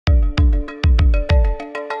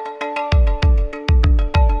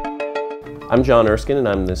I'm John Erskine, and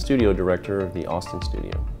I'm the studio director of the Austin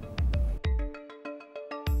studio.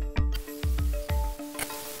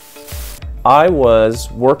 I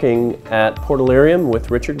was working at Portalarium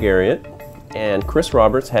with Richard Garriott, and Chris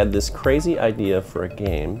Roberts had this crazy idea for a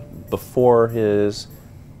game before his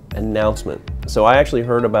announcement. So I actually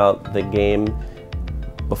heard about the game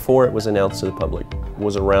before it was announced to the public. It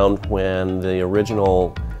was around when the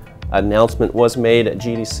original announcement was made at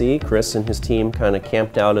GDC. Chris and his team kind of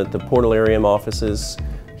camped out at the Portalarium offices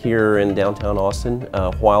here in downtown Austin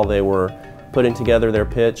while they were putting together their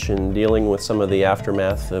pitch and dealing with some of the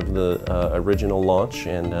aftermath of the original launch.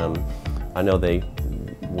 And I know they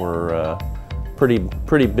were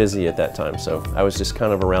pretty busy at that time, so I was just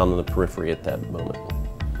kind of around the periphery at that moment.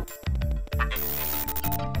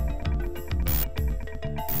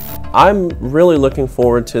 I'm really looking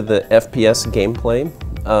forward to the FPS gameplay.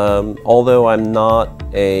 Although I'm not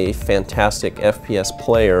a fantastic FPS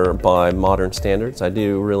player by modern standards, I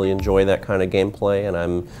do really enjoy that kind of gameplay, and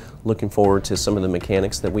I'm looking forward to some of the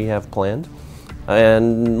mechanics that we have planned.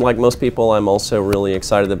 And like most people, I'm also really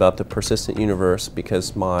excited about the persistent universe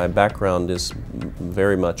because my background is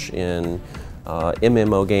very much in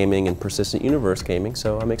MMO gaming and persistent universe gaming,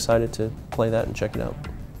 so I'm excited to play that and check it out.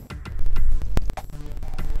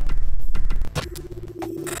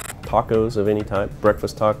 Tacos of any type,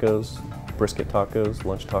 breakfast tacos, brisket tacos,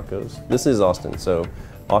 lunch tacos. This is Austin, so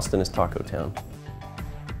Austin is taco town.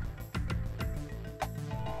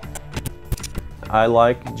 I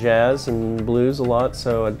like jazz and blues a lot,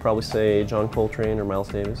 so I'd probably say John Coltrane or Miles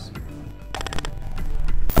Davis.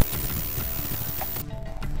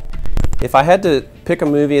 If I had to pick a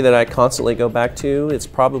movie that I constantly go back to, it's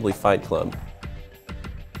probably Fight Club.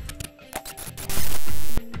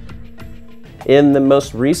 In the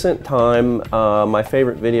most recent time, my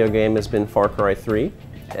favorite video game has been Far Cry 3.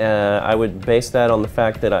 I would base that on the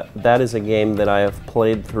fact that that is a game that I have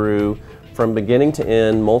played through from beginning to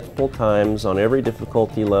end multiple times on every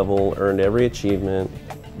difficulty level, earned every achievement,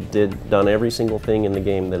 done every single thing in the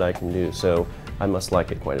game that I can do, so I must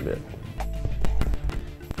like it quite a bit.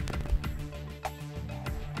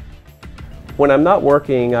 When I'm not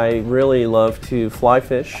working, I really love to fly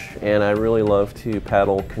fish, and I really love to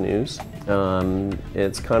paddle canoes.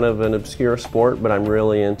 It's kind of an obscure sport, but I'm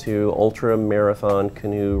really into ultra marathon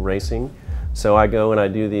canoe racing. So I go and I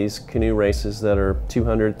do these canoe races that are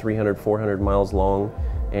 200, 300, 400 miles long,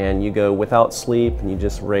 and you go without sleep and you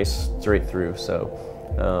just race straight through. So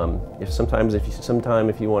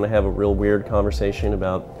if you want to have a real weird conversation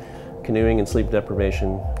about canoeing and sleep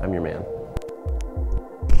deprivation, I'm your man.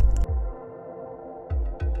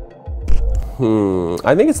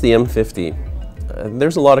 I think it's the M50.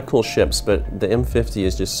 There's a lot of cool ships, but the M50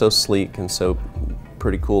 is just so sleek and so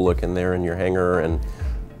pretty cool looking there in your hangar, and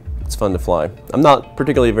it's fun to fly. I'm not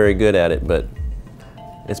particularly very good at it, but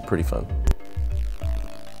it's pretty fun.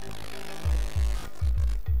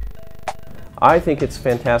 I think it's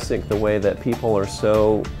fantastic the way that people are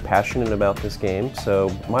so passionate about this game,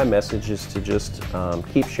 so my message is to just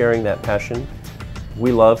keep sharing that passion.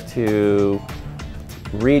 We love to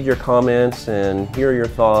read your comments and hear your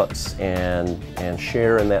thoughts and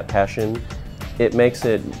share in that passion. It makes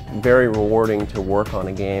it very rewarding to work on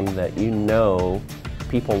a game that you know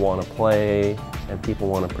people want to play and people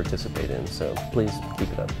want to participate in, so please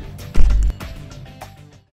keep it up.